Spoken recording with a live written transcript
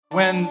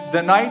When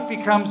the night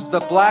becomes the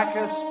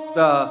blackest,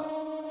 the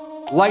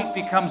light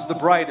becomes the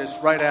brightest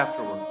right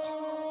afterwards.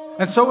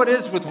 And so it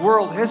is with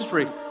world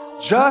history.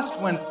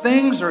 Just when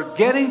things are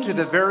getting to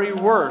the very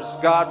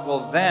worst, God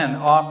will then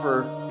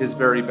offer His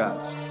very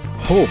best.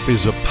 Hope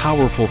is a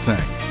powerful thing.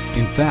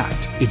 In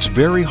fact, it's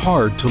very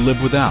hard to live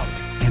without.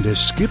 And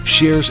as Skip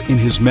shares in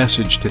his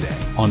message today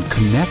on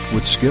Connect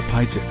with Skip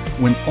Heitzig,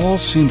 when all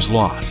seems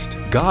lost,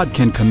 God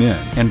can come in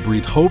and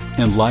breathe hope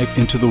and life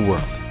into the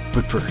world.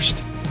 But first,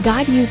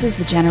 God uses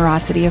the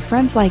generosity of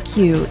friends like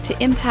you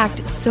to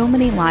impact so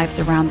many lives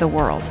around the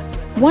world.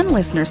 One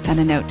listener sent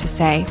a note to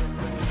say,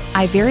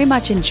 I very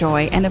much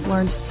enjoy and have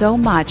learned so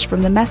much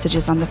from the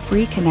messages on the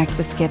free Connect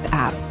with Skip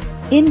app.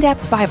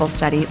 In-depth Bible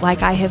study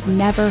like I have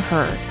never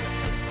heard.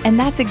 And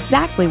that's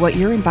exactly what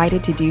you're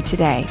invited to do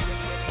today.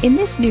 In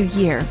this new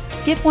year,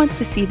 Skip wants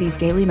to see these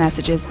daily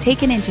messages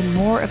taken into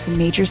more of the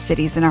major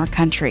cities in our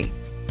country.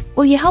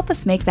 Will you help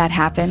us make that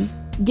happen?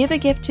 Give a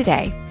gift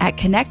today at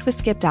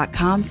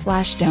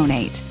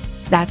connectwithskip.com/donate.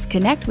 That's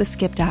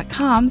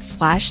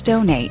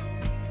connectwithskip.com/donate.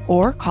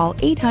 Or call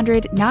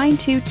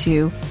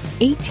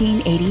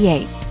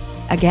 800-922-1888.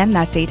 Again,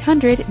 that's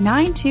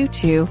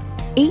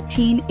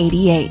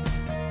 800-922-1888.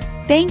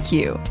 Thank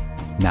you.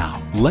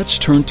 Now, let's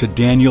turn to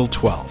Daniel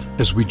 12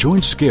 as we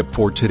join Skip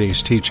for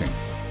today's teaching.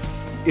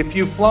 If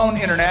you've flown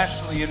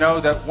internationally, you know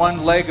that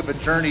one leg of a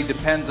journey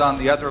depends on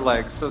the other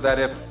leg, so that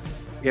if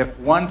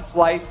one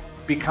flight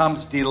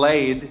becomes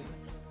delayed,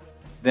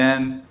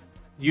 then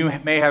you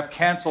may have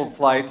canceled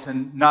flights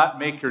and not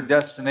make your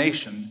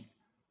destination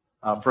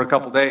for a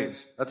couple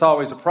days. That's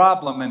always a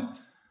problem, and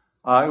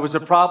it was a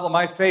problem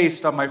I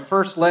faced on my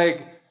first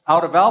leg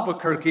out of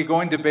Albuquerque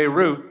going to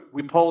Beirut.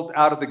 We pulled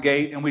out of the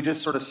gate, and we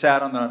just sort of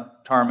sat on the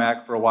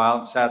tarmac for a while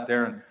and sat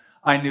there, and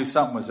I knew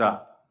something was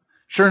up.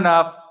 Sure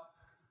enough,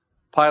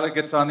 pilot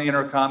gets on the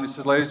intercom. He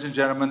says, ladies and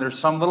gentlemen, there's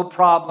some little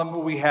problem that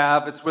we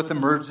have. It's with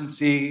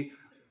emergency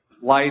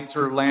lights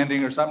or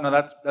landing or something.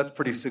 Now, that's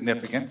pretty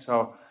significant.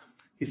 So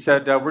he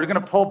said, we're going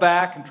to pull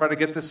back and try to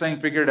get this thing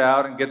figured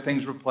out and get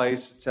things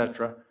replaced,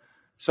 etc.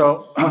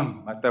 So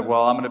I thought,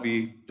 well, I'm going to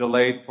be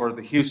delayed for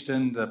the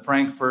Houston, the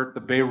Frankfurt,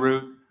 the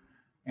Beirut.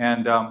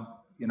 And, I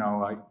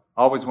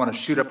always want to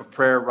shoot up a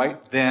prayer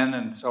right then.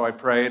 And so I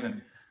prayed,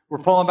 and we're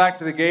pulling back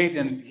to the gate,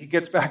 and he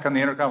gets back on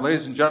the intercom.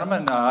 Ladies and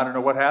gentlemen, I don't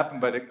know what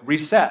happened, but it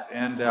reset,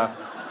 and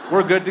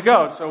we're good to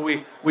go. So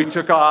we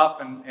took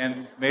off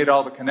and made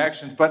all the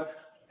connections. But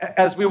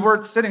as we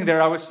were sitting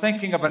there, I was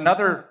thinking of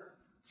another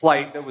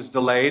flight that was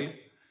delayed,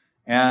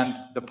 and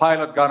the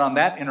pilot got on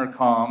that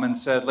intercom and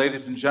said,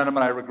 ladies and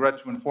gentlemen, I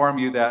regret to inform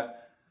you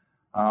that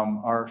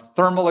our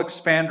thermal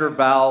expander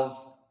valve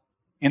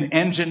in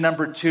engine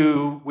number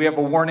 2, we have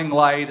a warning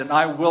light, and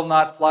I will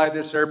not fly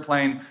this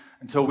airplane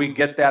until we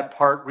get that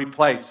part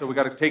replaced. So we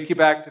got to take you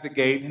back to the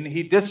gate. And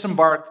he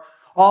disembarked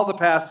all the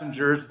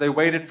passengers. They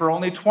waited for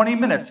only 20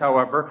 minutes,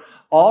 however.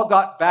 All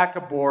got back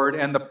aboard,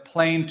 and the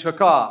plane took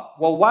off.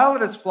 Well, while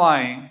it is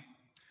flying,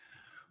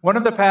 one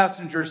of the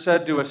passengers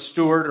said to a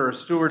steward or a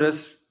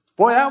stewardess,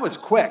 boy, that was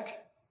quick.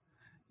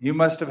 You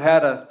must have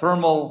had a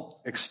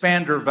thermal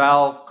expander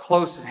valve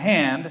close at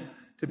hand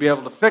to be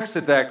able to fix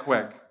it that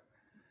quick.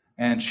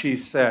 And she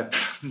said,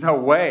 no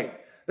way.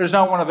 There's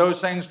not one of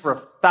those things for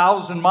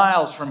 1,000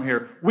 miles from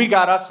here. We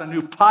got us a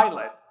new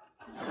pilot.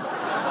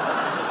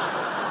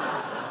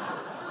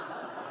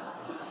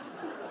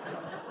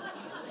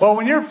 Well,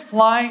 when you're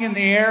flying in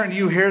the air and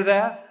you hear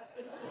that,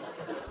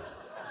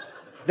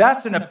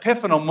 that's an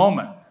epiphanal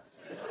moment.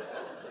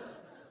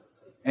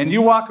 And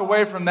you walk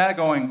away from that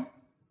going,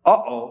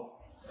 uh-oh,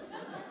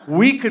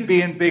 we could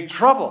be in big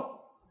trouble.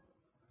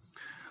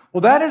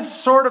 Well, that is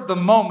sort of the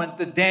moment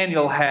that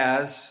Daniel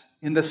has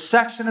in the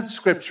section of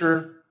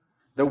Scripture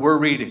that we're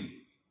reading.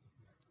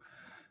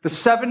 The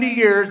 70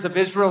 years of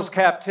Israel's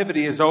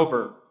captivity is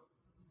over.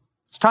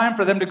 It's time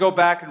for them to go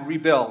back and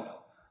rebuild.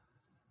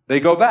 They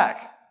go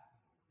back.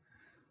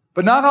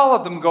 But not all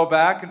of them go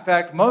back. In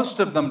fact, most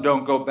of them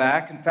don't go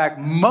back. In fact,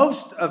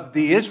 most of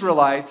the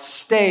Israelites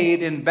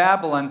stayed in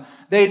Babylon.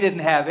 They didn't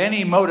have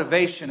any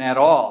motivation at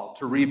all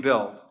to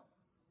rebuild.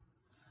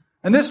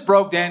 And this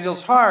broke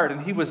Daniel's heart,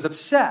 and he was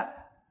upset.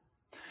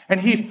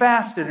 And he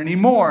fasted, and he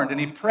mourned, and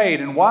he prayed.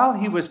 And while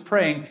he was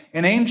praying,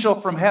 an angel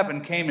from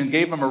heaven came and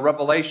gave him a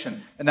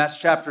revelation. And that's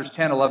chapters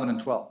 10, 11,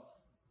 and 12.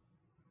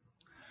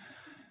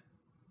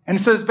 And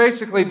it says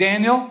basically,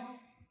 Daniel,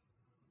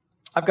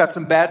 I've got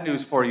some bad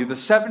news for you. The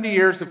 70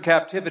 years of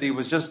captivity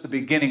was just the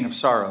beginning of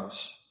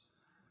sorrows.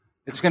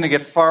 It's going to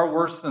get far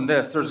worse than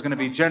this. There's going to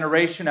be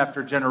generation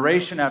after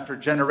generation after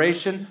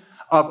generation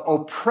of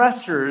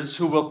oppressors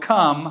who will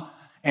come,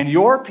 and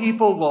your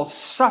people will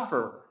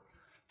suffer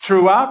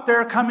throughout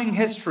their coming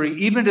history,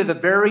 even to the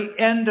very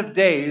end of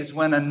days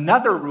when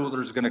another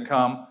ruler is going to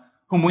come,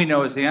 whom we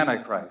know as the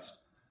Antichrist.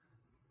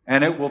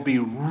 And it will be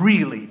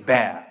really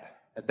bad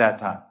at that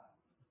time.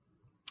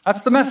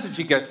 That's the message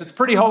he gets. It's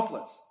pretty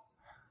hopeless.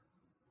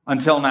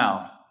 Until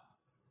now.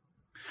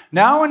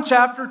 Now in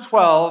chapter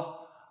 12,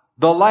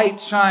 the light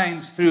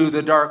shines through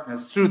the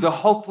darkness, through the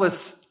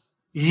hopeless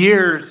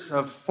years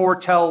of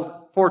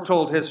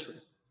foretold history.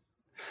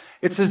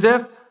 It's as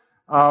if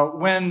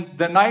when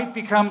the night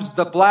becomes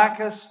the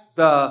blackest,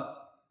 the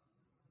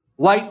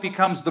light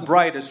becomes the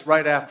brightest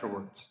right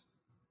afterwards.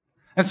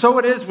 And so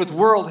it is with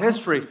world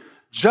history.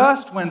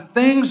 Just when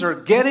things are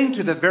getting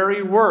to the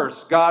very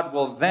worst, God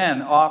will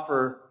then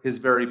offer his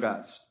very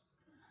best.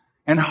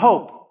 And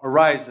hope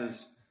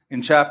arises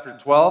in chapter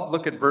 12.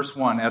 Look at verse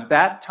 1. At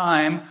that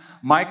time,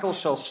 Michael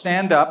shall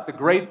stand up, the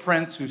great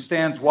prince who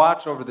stands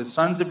watch over the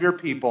sons of your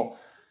people.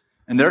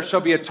 And there shall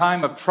be a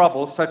time of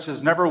trouble, such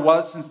as never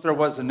was since there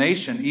was a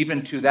nation,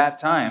 even to that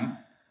time.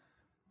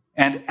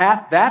 And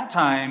at that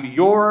time,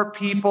 your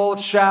people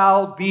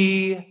shall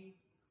be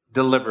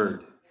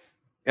delivered.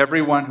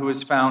 Everyone who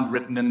is found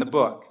written in the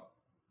book.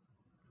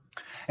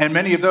 And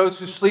many of those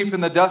who sleep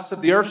in the dust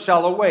of the earth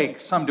shall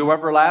awake, some to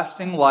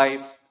everlasting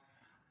life,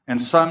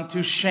 and some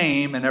to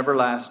shame and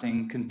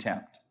everlasting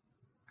contempt.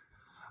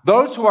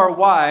 Those who are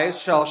wise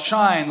shall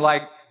shine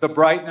like the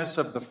brightness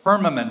of the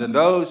firmament, and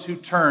those who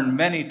turn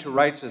many to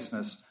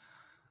righteousness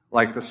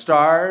like the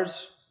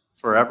stars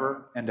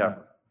forever and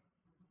ever.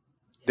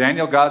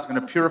 Daniel, God's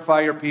going to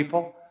purify your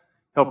people.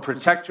 He'll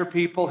protect your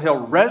people.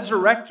 He'll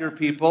resurrect your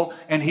people,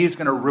 and he's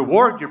going to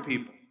reward your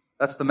people.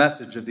 That's the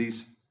message of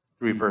these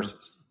 3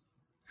 verses.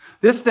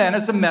 This then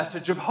is a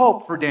message of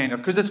hope for Daniel,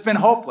 because it's been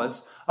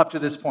hopeless up to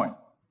this point.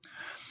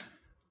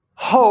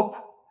 Hope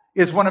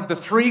is one of the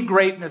 3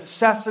 great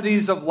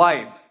necessities of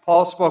life.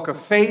 Paul spoke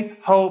of faith,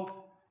 hope,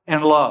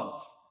 and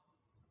love.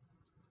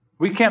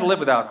 We can't live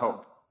without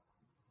hope.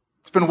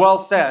 It's been well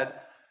said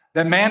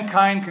that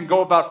mankind can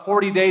go about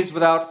 40 days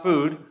without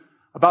food,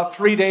 about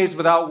 3 days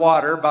without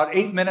water, about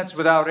 8 minutes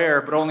without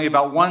air, but only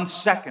about 1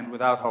 second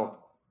without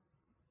hope.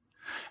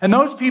 And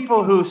those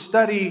people who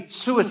study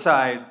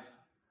suicide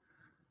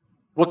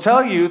will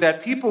tell you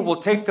that people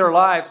will take their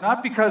lives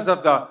not because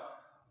of the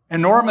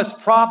enormous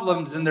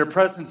problems in their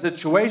present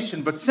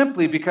situation, but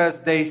simply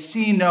because they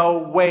see no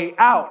way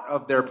out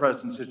of their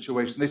present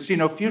situation. They see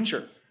no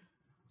future.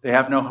 They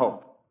have no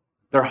hope.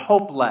 They're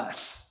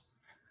hopeless.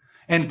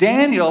 And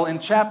Daniel in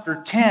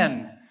chapter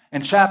 10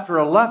 and chapter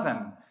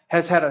 11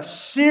 has had a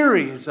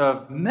series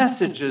of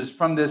messages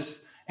from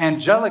this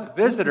angelic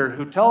visitor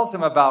who tells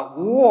him about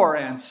war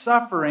and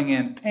suffering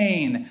and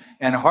pain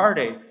and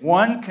heartache.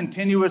 One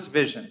continuous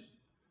vision.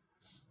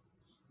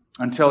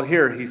 Until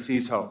here he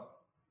sees hope.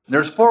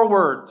 There's 4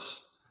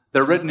 words.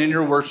 They're written in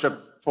your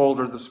worship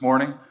folder this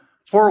morning.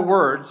 4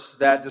 words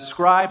that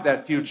describe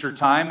that future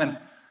time. And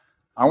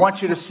I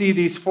want you to see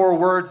these 4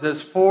 words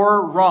as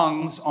 4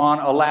 rungs on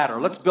a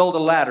ladder. Let's build a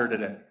ladder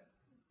today.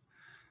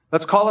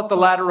 Let's call it the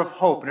ladder of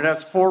hope. And it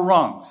has 4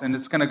 rungs. And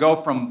it's going to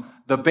go from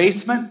the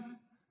basement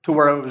to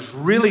where it was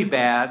really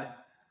bad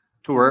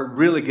to where it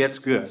really gets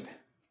good.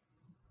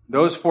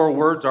 Those 4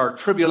 words are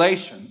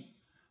tribulation,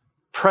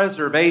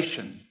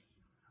 preservation,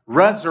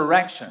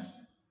 resurrection,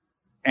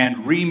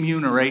 and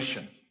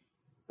remuneration.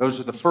 Those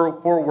are the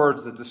 4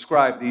 words that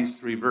describe these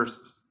 3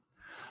 verses.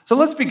 So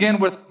let's begin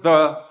with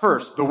the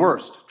first, the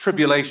worst,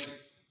 tribulation.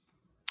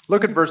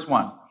 Look at verse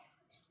 1.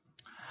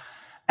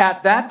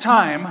 At that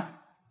time,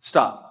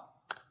 stop.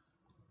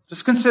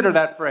 Just consider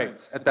that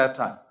phrase, at that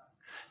time.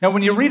 Now,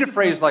 when you read a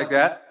phrase like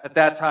that, at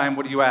that time,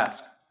 what do you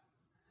ask?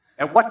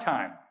 At what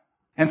time?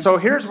 And so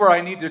here's where I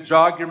need to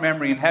jog your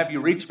memory and have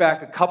you reach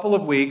back a couple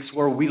of weeks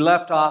where we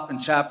left off in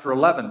chapter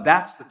 11.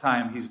 That's the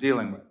time he's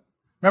dealing with.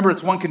 Remember,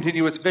 it's one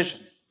continuous vision.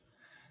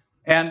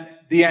 And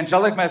the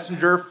angelic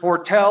messenger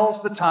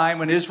foretells the time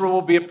when Israel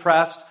will be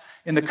oppressed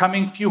in the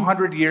coming few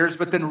hundred years,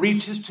 but then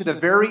reaches to the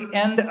very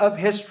end of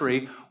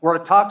history where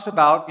it talks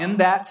about, in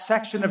that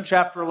section of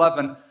chapter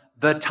 11,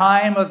 the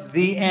time of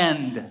the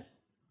end.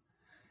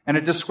 And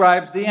it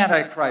describes the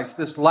Antichrist,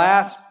 this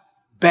last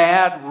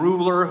bad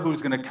ruler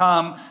who's going to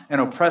come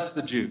and oppress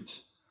the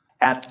Jews.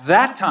 At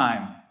that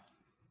time,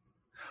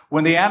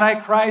 when the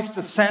Antichrist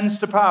ascends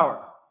to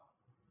power,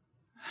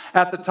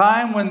 at the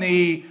time when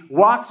he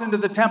walks into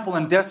the temple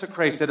and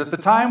desecrates it, at the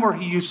time where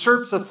he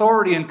usurps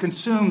authority and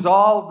consumes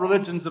all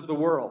religions of the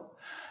world,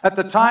 at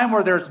the time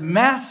where there's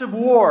massive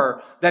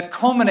war that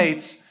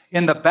culminates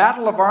in the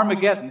Battle of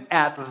Armageddon,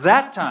 at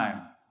that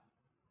time,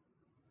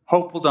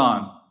 hope will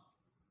dawn.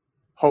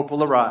 Hope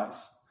will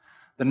arise.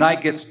 The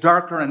night gets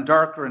darker and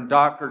darker and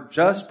darker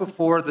just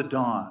before the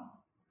dawn.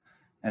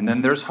 And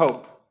then there's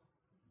hope.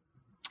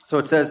 So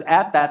it says,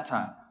 at that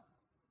time.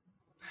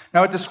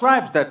 Now it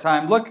describes that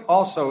time. Look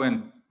also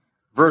in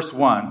verse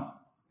 1,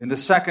 in the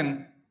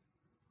second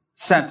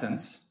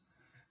sentence.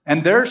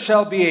 And there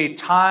shall be a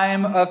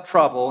time of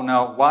trouble.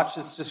 Now watch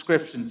this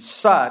description.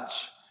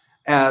 Such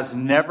as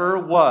never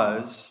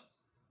was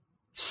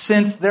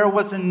since there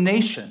was a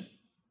nation,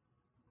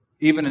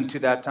 even into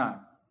that time.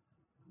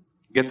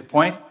 Get the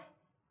point?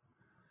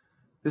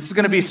 This is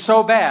going to be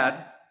so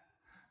bad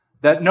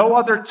that no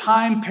other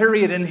time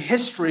period in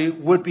history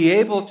would be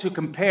able to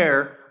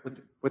compare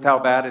with how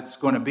bad it's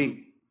going to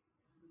be.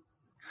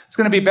 It's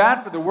going to be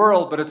bad for the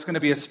world, but it's going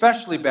to be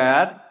especially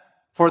bad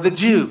for the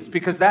Jews,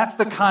 because that's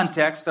the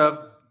context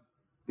of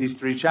these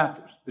 3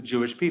 chapters, the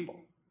Jewish people.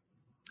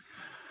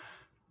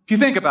 If you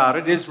think about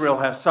it, Israel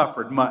has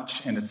suffered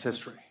much in its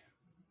history.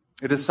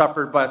 It has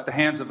suffered by the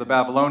hands of the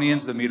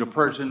Babylonians, the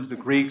Medo-Persians, the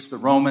Greeks, the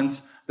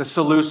Romans, the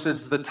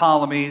Seleucids, the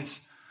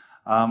Ptolemies,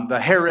 the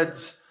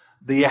Herods,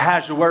 the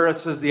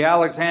Ahasueruses, the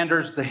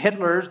Alexanders, the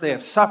Hitlers. They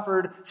have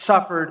suffered.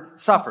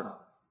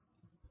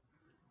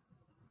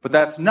 But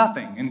that's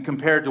nothing in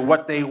compared to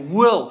what they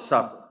will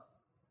suffer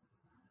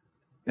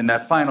in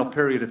that final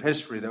period of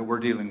history that we're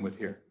dealing with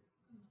here.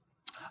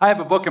 I have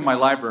a book in my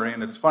library,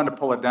 and it's fun to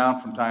pull it down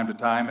from time to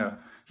time.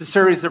 It's a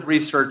series of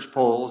research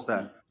polls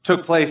that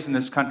took place in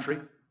this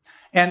country.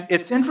 And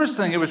it's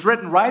interesting, it was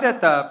written right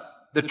at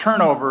the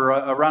turnover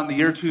around the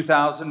year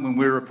 2000 when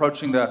we were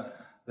approaching the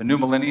new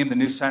millennium, the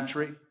new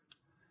century.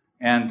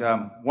 And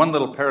one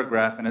little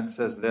paragraph in it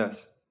says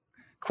this,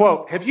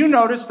 quote, "Have you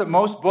noticed that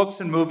most books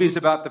and movies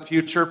about the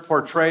future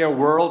portray a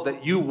world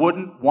that you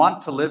wouldn't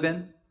want to live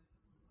in?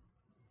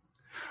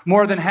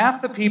 More than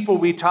half the people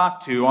we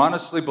talk to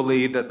honestly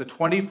believe that the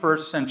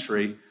 21st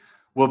century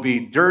will be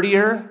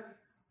dirtier,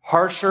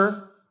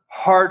 harsher,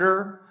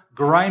 harder,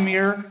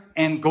 grimier,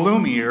 and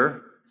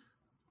gloomier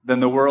than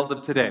the world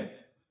of today."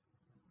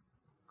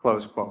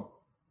 Close quote.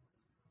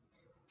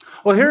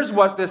 Well, here's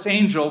what this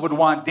angel would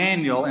want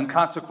Daniel and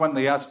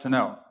consequently us to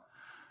know.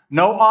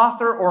 No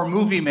author or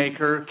movie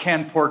maker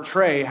can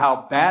portray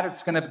how bad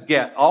it's going to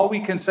get. All we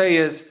can say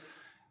is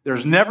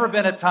there's never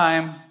been a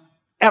time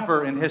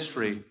ever in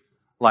history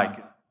like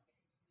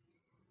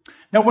it.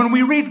 Now, when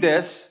we read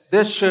this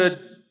should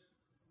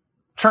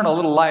turn a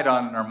little light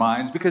on in our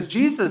minds because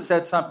Jesus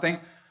said something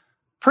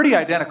pretty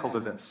identical to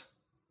this.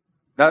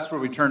 That's where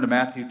we turn to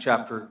Matthew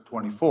chapter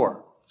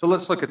 24. So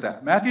let's look at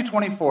that. Matthew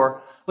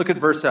 24, look at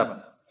verse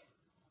 7.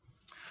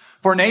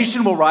 "For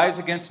nation will rise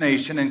against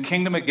nation and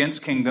kingdom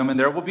against kingdom, and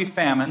there will be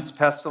famines,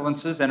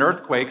 pestilences, and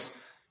earthquakes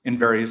in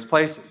various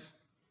places."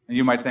 And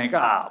you might think,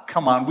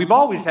 come on, we've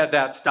always had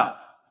that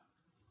stuff.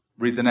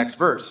 Read the next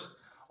verse.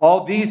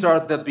 "All these are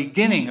the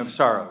beginning of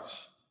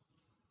sorrows."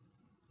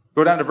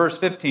 Go down to verse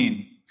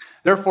 15.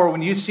 "Therefore,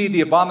 when you see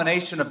the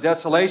abomination of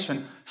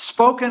desolation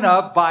spoken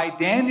of by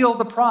Daniel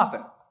the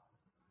prophet,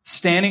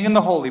 standing in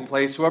the holy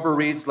place, whoever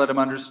reads, let him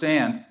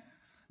understand.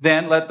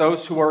 Then let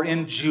those who are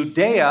in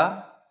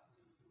Judea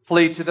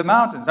flee to the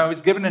mountains." Now,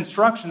 he's given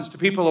instructions to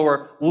people who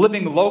are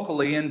living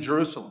locally in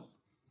Jerusalem.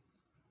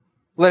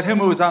 "Let him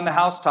who is on the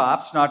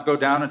housetops not go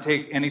down and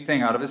take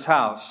anything out of his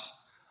house.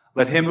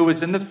 Let him who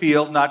is in the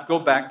field not go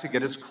back to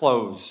get his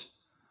clothes.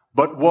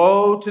 But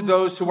woe to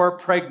those who are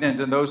pregnant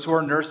and those who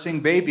are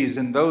nursing babies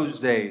in those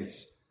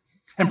days.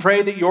 And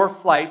pray that your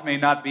flight may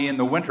not be in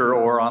the winter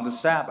or on the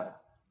Sabbath.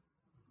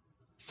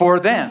 For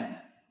then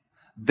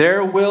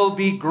there will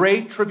be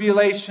great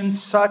tribulation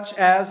such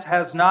as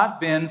has not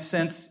been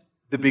since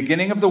the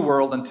beginning of the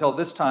world until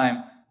this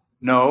time,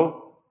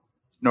 no,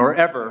 nor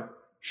ever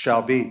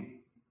shall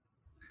be.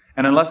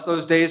 And unless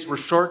those days were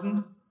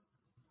shortened,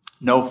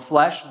 no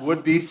flesh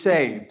would be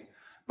saved.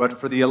 But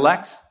for the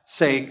elect's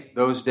sake,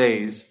 those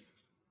days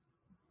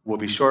will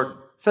be shortened."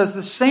 It says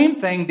the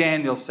same thing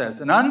Daniel says.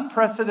 An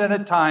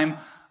unprecedented time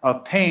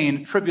of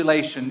pain,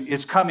 tribulation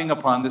is coming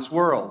upon this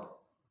world.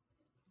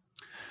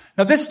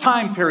 Now, this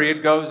time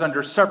period goes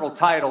under several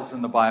titles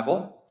in the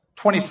Bible.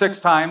 26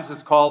 times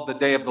it's called the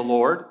Day of the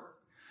Lord.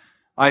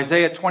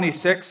 Isaiah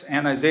 26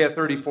 and Isaiah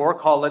 34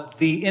 call it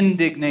the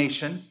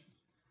indignation.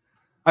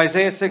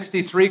 Isaiah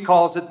 63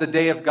 calls it the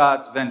day of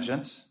God's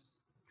vengeance.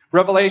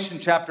 Revelation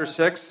chapter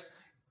 6,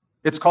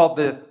 it's called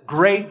the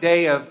great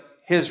day of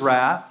his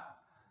wrath.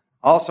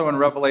 Also in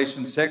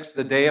Revelation 6,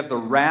 the day of the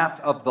wrath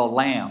of the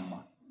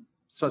Lamb.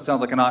 So it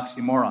sounds like an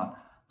oxymoron.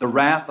 The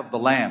wrath of the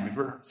Lamb. Have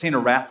you ever seen a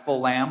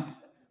wrathful lamb?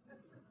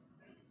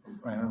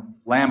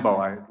 Lambo,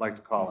 I like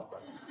to call it.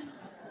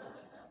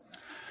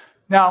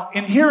 Now,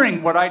 in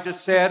hearing what I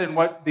just said and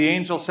what the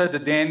angel said to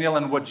Daniel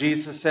and what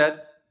Jesus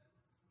said,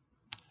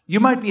 you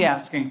might be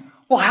asking,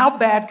 well, how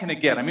bad can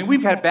it get? I mean,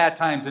 we've had bad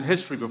times in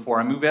history before.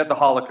 I mean, we've had the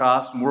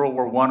Holocaust and World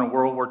War I and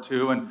World War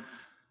II and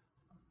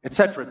et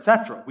cetera, et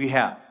cetera. We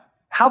have.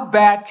 How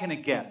bad can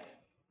it get?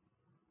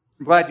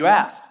 I'm glad you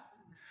asked.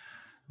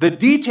 The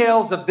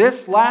details of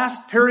this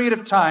last period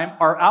of time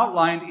are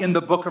outlined in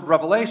the book of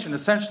Revelation.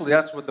 Essentially,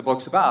 that's what the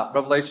book's about.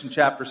 Revelation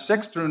chapter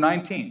 6 through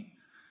 19.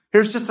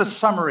 Here's just a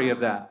summary of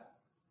that.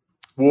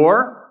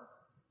 War,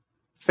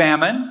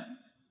 famine.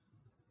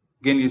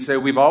 Again, you say,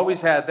 we've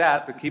always had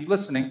that, but keep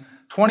listening.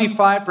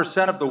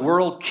 25% of the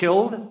world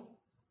killed.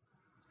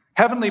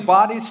 Heavenly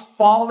bodies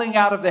falling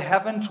out of the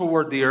heaven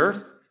toward the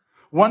earth.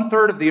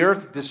 1/3 of the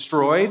earth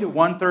destroyed.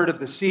 1/3 of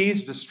the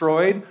seas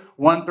destroyed.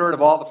 1/3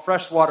 of all the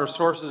freshwater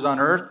sources on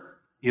earth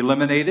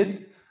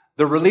eliminated.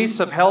 The release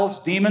of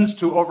hell's demons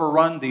to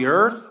overrun the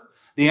earth.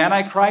 The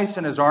Antichrist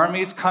and his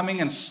armies coming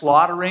and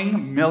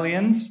slaughtering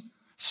millions.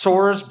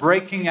 Sores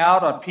breaking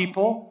out on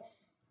people.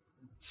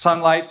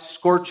 Sunlight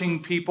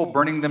scorching people,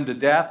 burning them to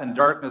death, and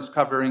darkness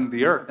covering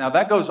the earth. Now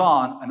that goes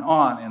on and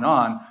on and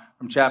on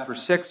from chapter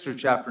 6 through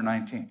chapter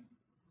 19.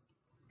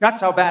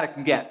 That's how bad it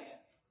can get.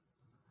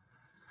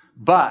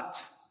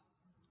 But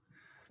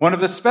one of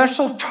the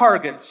special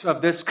targets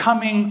of this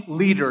coming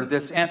leader,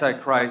 this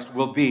Antichrist,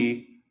 will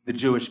be the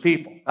Jewish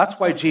people. That's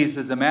why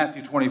Jesus in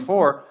Matthew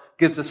 24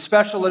 gives a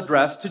special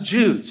address to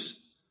Jews.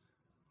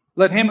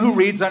 Let him who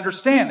reads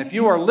understand. If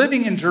you are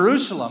living in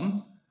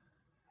Jerusalem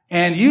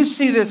and you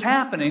see this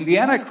happening, the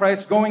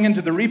Antichrist going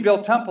into the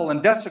rebuilt temple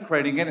and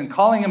desecrating it and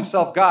calling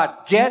himself God,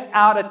 get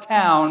out of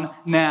town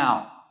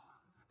now.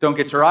 Don't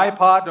get your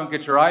iPod, don't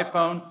get your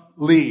iPhone,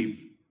 leave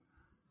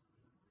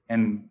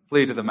and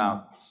flee to the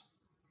mountains.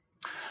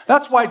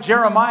 That's why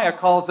Jeremiah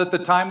calls it the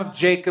time of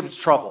Jacob's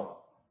trouble.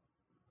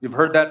 You've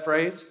heard that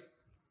phrase?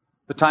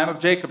 The time of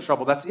Jacob's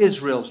trouble. That's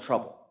Israel's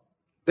trouble.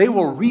 They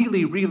will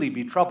really, really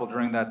be troubled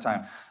during that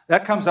time.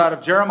 That comes out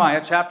of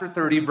Jeremiah chapter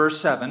 30,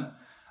 verse 7.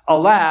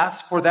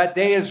 Alas, for that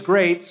day is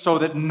great, so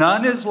that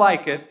none is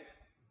like it,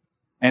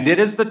 and it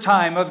is the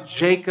time of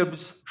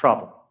Jacob's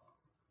trouble.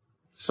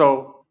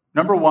 So,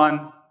 number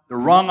one, the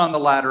rung on the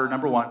ladder,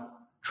 number one,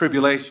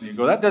 tribulation. You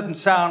go, that doesn't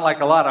sound like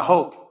a lot of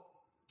hope.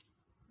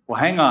 Well,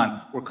 hang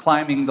on. We're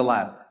climbing the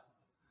ladder.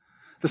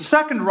 The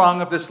second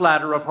rung of this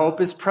ladder of hope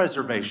is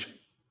preservation.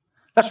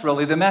 That's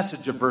really the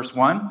message of verse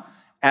 1.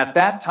 At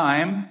that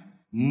time,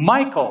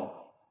 Michael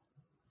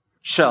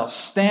shall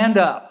stand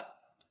up,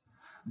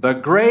 the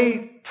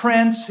great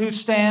prince who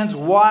stands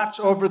watch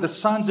over the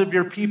sons of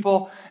your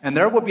people, and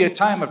there will be a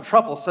time of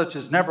trouble such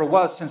as never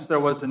was since there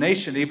was a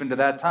nation even to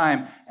that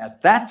time.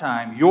 At that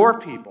time, your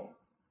people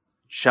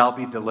shall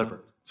be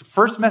delivered. It's the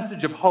first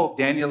message of hope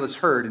Daniel has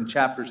heard in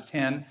chapters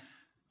 10,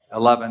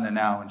 11, and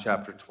now in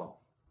chapter 12.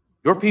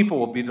 Your people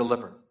will be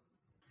delivered,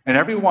 and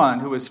every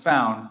one who is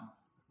found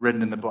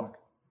written in the book.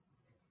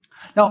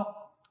 Now,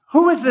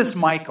 who is this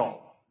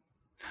Michael?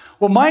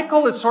 Well,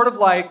 Michael is sort of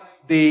like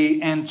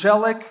the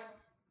angelic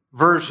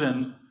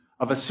version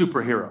of a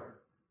superhero.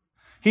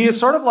 He is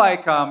sort of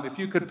like if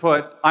you could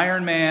put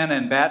Iron Man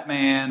and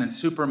Batman and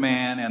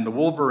Superman and the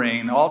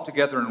Wolverine all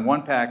together in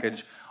one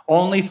package,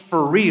 only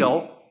for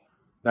real,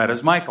 that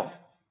is Michael.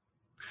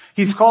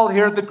 He's called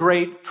here the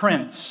Great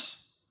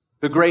Prince.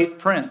 The Great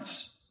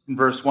Prince in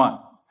verse 1.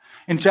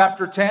 In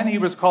chapter 10, he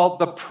was called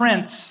the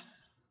Prince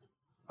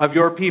of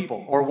your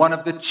people, or one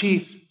of the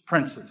chief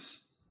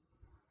princes.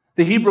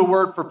 The Hebrew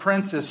word for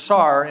prince is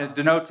sar, and it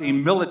denotes a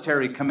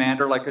military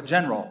commander like a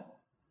general.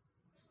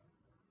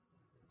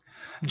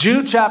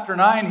 Jude chapter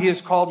 9, he is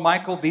called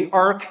Michael the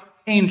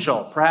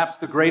Archangel, perhaps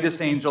the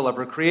greatest angel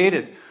ever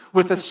created,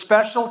 with a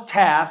special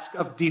task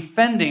of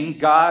defending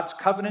God's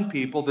covenant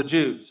people, the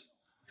Jews.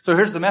 So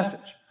here's the message.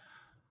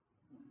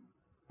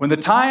 When the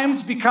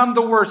times become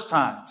the worst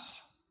times,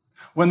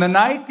 when the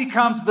night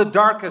becomes the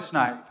darkest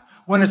night,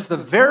 when it's the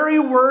very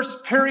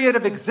worst period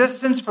of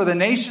existence for the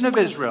nation of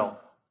Israel,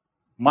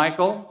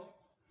 Michael,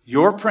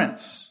 your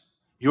prince,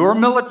 your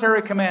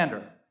military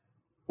commander,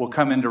 will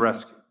come in to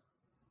rescue.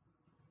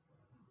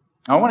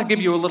 I want to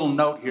give you a little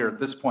note here at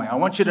this point. I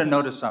want you to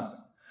notice something.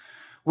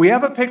 We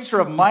have a picture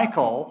of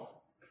Michael,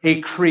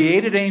 a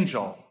created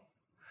angel,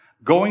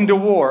 going to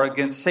war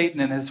against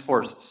Satan and his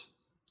forces.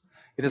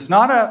 It is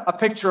not a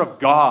picture of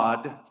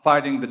God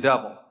fighting the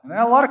devil. And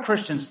a lot of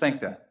Christians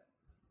think that.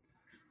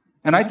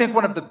 And I think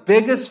one of the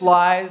biggest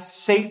lies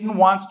Satan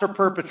wants to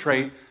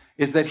perpetrate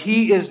is that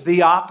he is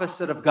the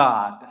opposite of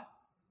God.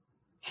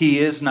 He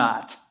is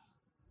not.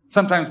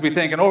 Sometimes we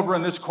think, and over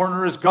in this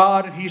corner is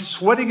God, and he's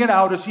sweating it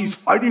out as he's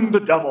fighting the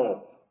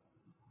devil.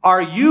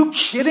 Are you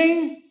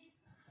kidding?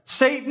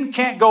 Satan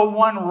can't go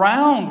one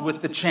round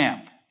with the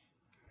champ.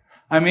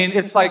 I mean,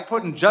 it's like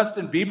putting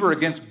Justin Bieber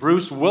against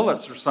Bruce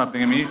Willis or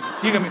something. I mean,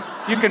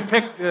 you can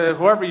pick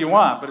whoever you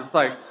want, but it's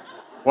like,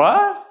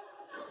 what?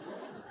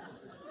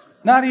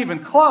 Not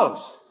even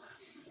close.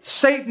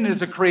 Satan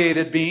is a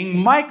created being.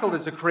 Michael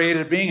is a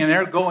created being, and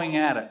they're going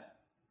at it.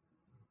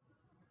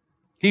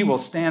 He will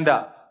stand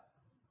up.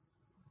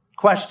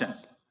 Question,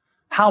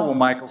 how will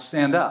Michael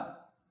stand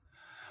up?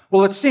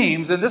 Well, it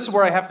seems, and this is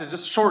where I have to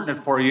just shorten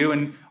it for you,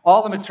 and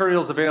all the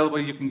materials available,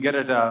 you can get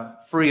it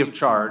free of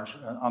charge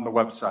on the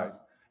website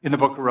in the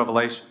book of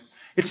Revelation.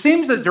 It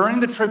seems that during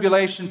the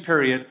tribulation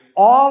period,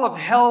 all of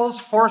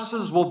hell's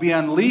forces will be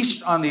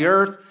unleashed on the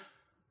earth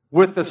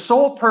with the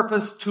sole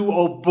purpose to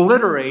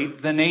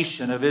obliterate the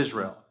nation of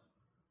Israel.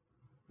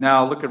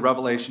 Now look at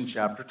Revelation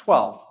chapter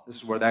 12. This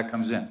is where that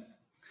comes in.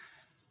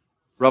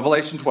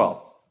 Revelation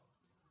 12.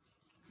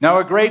 Now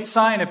a great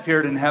sign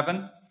appeared in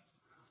heaven,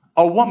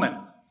 a woman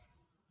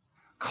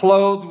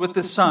clothed with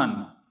the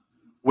sun,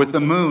 with the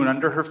moon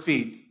under her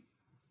feet,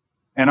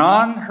 and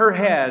on her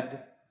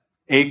head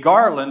a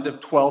garland of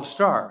 12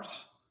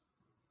 stars.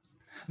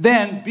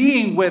 Then,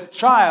 being with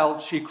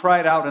child, she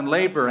cried out in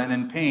labor and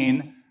in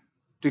pain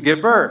to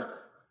give birth.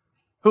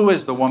 Who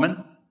is the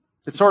woman?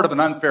 It's sort of an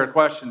unfair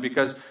question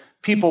because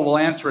people will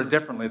answer it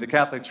differently. The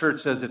Catholic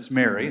Church says it's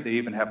Mary. They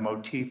even have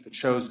motif that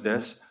shows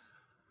this.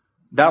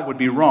 That would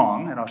be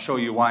wrong, and I'll show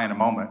you why in a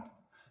moment.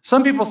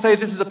 Some people say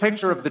this is a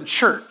picture of the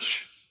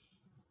church,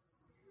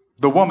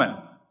 the woman.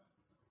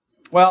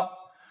 Well,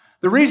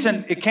 the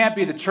reason it can't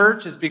be the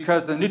church is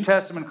because the New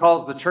Testament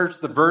calls the church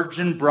the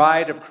virgin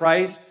bride of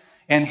Christ,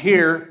 and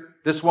here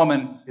this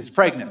woman is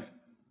pregnant.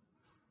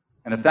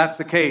 And if that's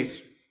the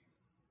case,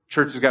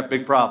 church has got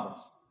big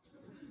problems.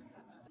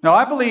 Now,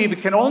 I believe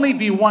it can only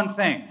be one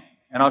thing,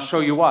 and I'll show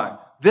you why.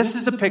 this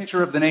is a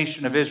picture of the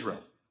nation of Israel.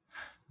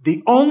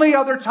 The only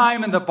other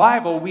time in the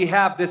Bible we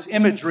have this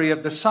imagery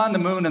of the sun, the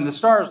moon, and the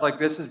stars like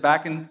this is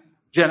back in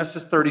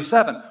Genesis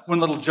 37, when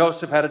little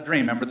Joseph had a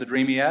dream. Remember the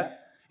dream he had?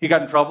 He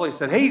got in trouble. He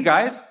said, hey, you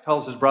guys,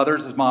 tells his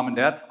brothers, his mom and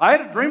dad, I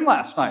had a dream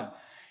last night.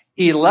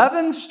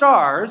 11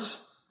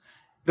 stars,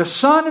 the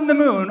sun and the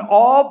moon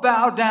all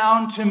bow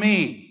down to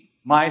me,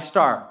 my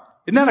star.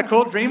 Isn't that a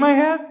cool dream I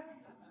had?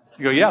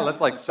 You go, yeah, let's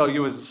like sell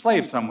you as a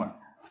slave somewhere.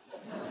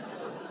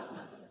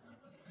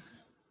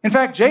 In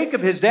fact,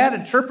 Jacob, his dad,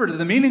 interpreted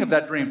the meaning of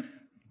that dream.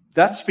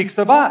 That speaks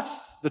of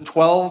us, the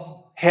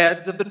 12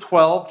 heads of the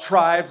 12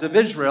 tribes of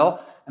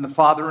Israel, and the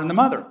father and the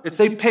mother. It's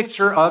a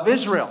picture of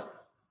Israel.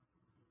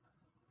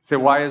 You say,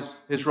 why is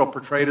Israel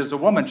portrayed as a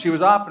woman? She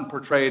was often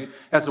portrayed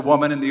as a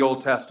woman in the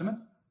Old Testament.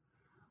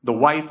 The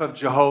wife of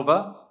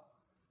Jehovah,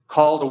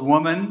 called a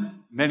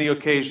woman many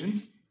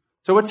occasions.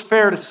 So it's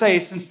fair to say,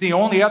 since the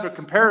only other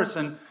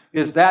comparison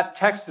is that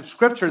text of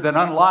Scripture that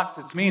unlocks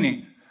its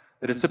meaning,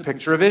 that it's a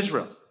picture of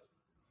Israel.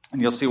 And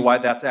you'll see why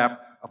that's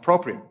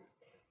appropriate.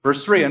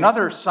 Verse 3,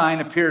 another sign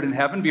appeared in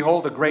heaven.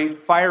 Behold, a great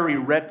fiery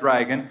red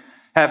dragon,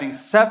 having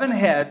 7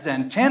 heads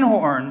and 10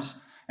 horns,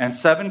 and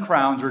 7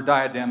 crowns or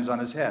diadems on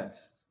his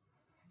heads.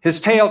 His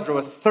tail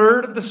drew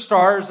 1/3 of the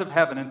stars of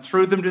heaven and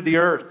threw them to the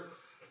earth.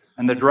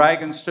 And the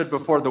dragon stood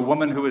before the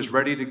woman who was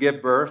ready to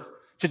give birth,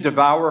 to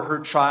devour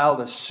her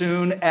child as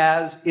soon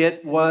as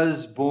it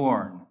was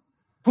born.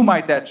 Who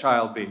might that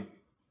child be?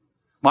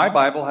 My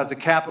Bible has a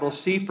capital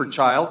C for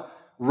child,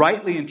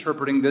 rightly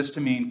interpreting this to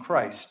mean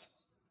Christ.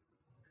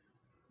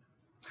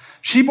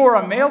 She bore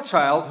a male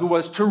child who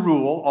was to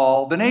rule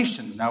all the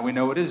nations. Now we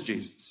know it is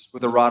Jesus,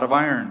 with a rod of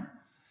iron.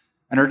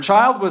 And her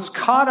child was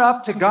caught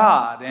up to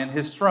God and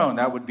his throne.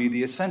 That would be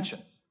the ascension.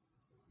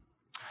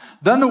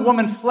 Then the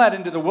woman fled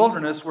into the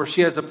wilderness where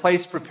she has a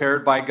place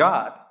prepared by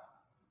God,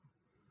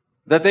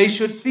 that they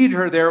should feed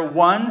her there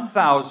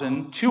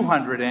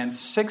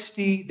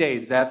 1,260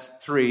 days. That's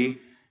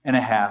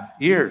 3.5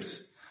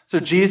 years. So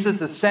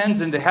Jesus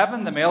ascends into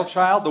heaven, the male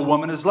child, the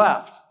woman is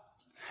left.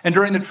 And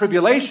during the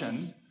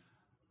tribulation,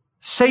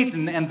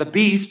 Satan and the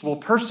beast will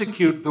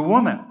persecute the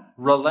woman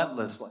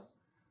relentlessly,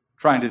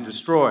 trying to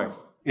destroy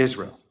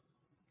Israel.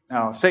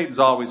 Now, Satan's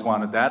always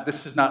wanted that.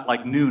 This is not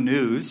like new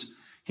news.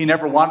 He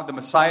never wanted the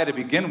Messiah to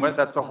begin with.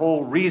 That's the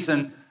whole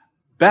reason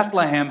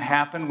Bethlehem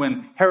happened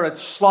when Herod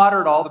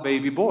slaughtered all the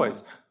baby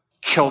boys.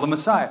 Kill the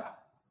Messiah.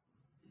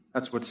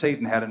 That's what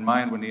Satan had in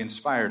mind when he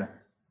inspired him.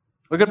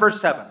 Look at verse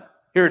 7.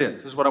 Here it is.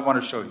 This is what I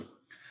want to show you.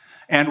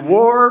 And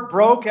war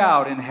broke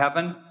out in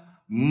heaven.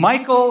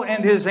 Michael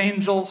and his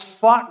angels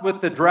fought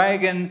with the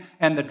dragon,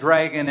 and the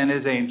dragon and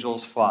his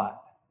angels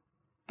fought.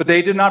 But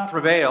they did not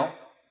prevail,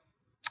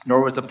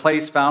 nor was a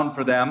place found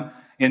for them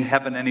in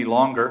heaven any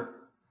longer.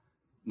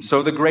 And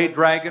so the great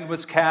dragon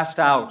was cast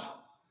out,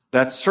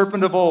 that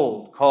serpent of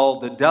old,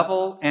 called the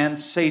devil and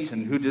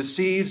Satan, who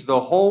deceives the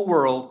whole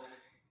world.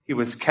 He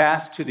was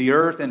cast to the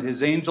earth, and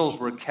his angels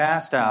were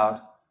cast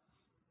out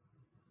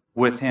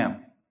with him.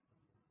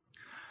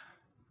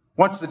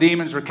 Once the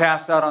demons are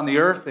cast out on the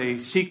earth, they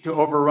seek to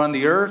overrun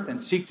the earth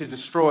and seek to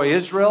destroy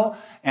Israel.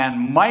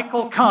 And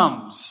Michael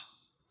comes.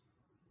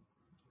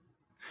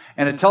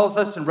 And it tells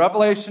us in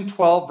Revelation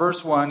 12,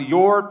 verse 1,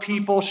 your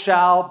people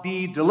shall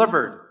be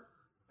delivered.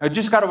 I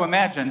just got to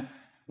imagine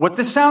what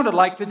this sounded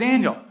like to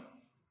Daniel.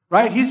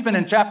 Right? He's been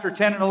in chapter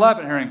 10 and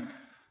 11 hearing,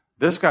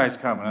 this guy's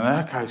coming and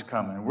that guy's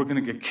coming. And we're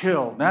going to get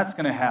killed. And that's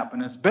going to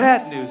happen. It's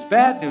bad news,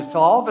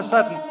 till all of a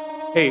sudden,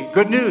 hey,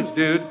 good news,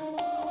 dude.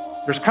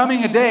 There's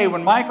coming a day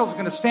when Michael's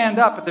going to stand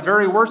up at the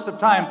very worst of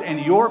times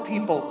and your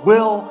people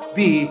will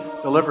be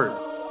delivered.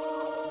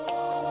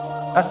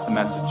 That's the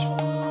message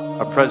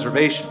of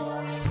preservation.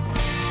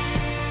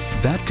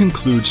 That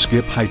concludes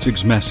Skip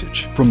Heitzig's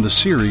message from the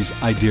series,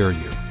 I Dare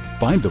You.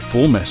 Find the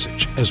full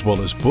message, as well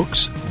as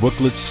books,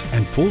 booklets,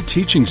 and full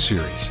teaching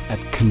series at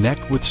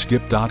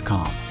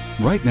connectwithskip.com.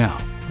 Right now,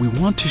 we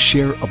want to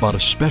share about a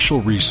special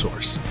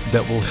resource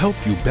that will help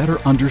you better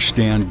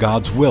understand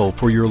God's will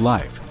for your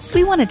life.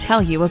 We want to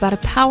tell you about a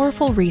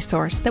powerful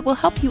resource that will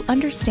help you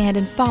understand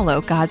and follow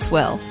God's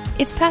will.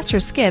 It's Pastor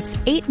Skip's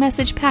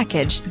 8-message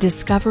package,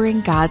 Discovering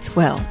God's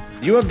Will.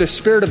 You have the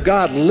Spirit of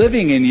God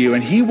living in you,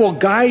 and He will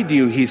guide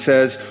you, he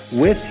says,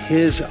 with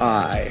His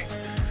eye.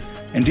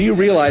 And do you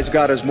realize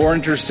God is more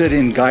interested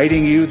in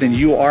guiding you than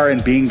you are in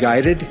being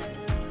guided?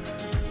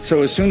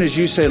 So as soon as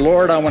you say,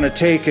 Lord, I want to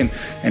take and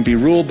be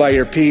ruled by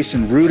your peace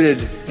and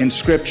rooted in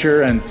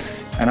Scripture, and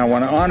I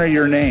want to honor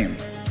your name,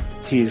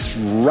 He's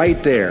right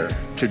there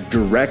to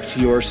direct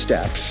your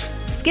steps.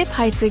 Skip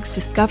Heitzig's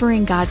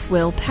Discovering God's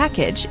Will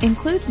package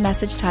includes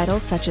message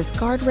titles such as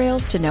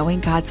Guardrails to Knowing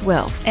God's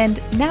Will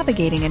and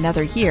Navigating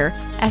Another Year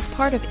as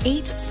part of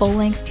 8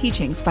 full-length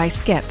teachings by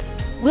Skip.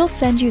 We'll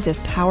send you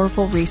this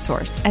powerful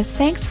resource as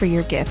thanks for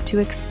your gift to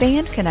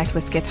expand Connect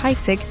with Skip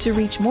Heitzig to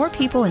reach more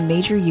people in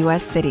major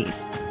U.S.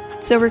 cities.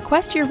 So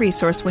request your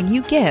resource when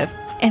you give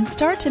and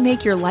start to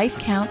make your life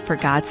count for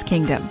God's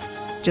kingdom.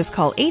 Just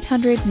call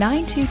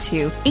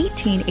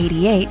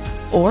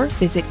 800-922-1888 or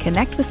visit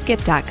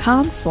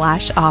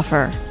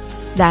connectwithskip.com/offer.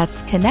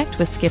 That's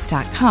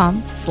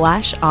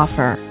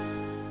connectwithskip.com/offer.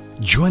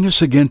 Join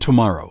us again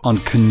tomorrow on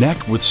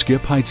Connect with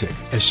Skip Heitzig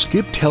as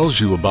Skip tells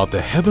you about the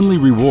heavenly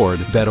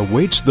reward that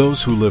awaits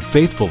those who live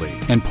faithfully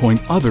and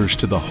point others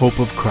to the hope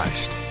of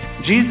Christ.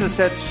 Jesus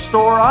said,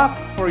 store up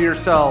for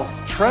yourselves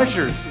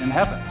treasures in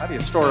heaven. How do you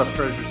store up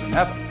treasures in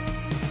heaven?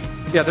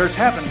 Yeah, there's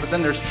heaven, but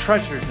then there's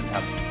treasures in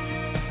heaven.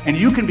 And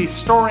you can be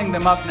storing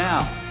them up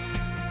now.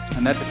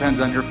 And that depends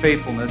on your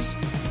faithfulness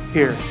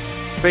here.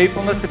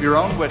 Faithfulness of your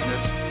own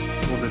witness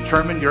will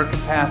determine your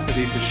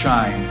capacity to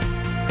shine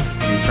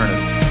in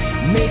eternity.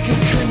 Make a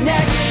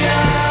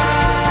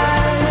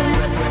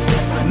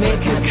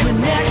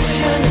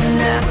connection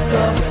at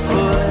the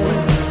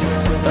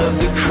foot of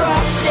the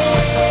cross.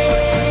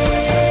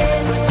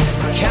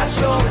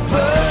 Cast your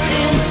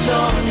burdens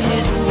on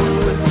His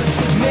wood.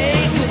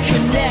 Make a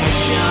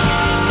connection.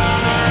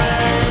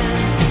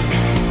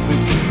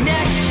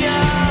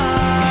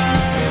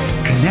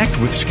 Connect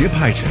with Skip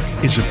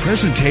Heitzig is a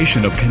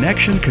presentation of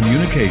Connection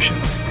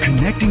Communications,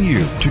 connecting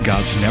you to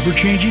God's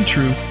never-changing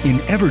truth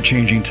in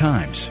ever-changing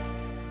times.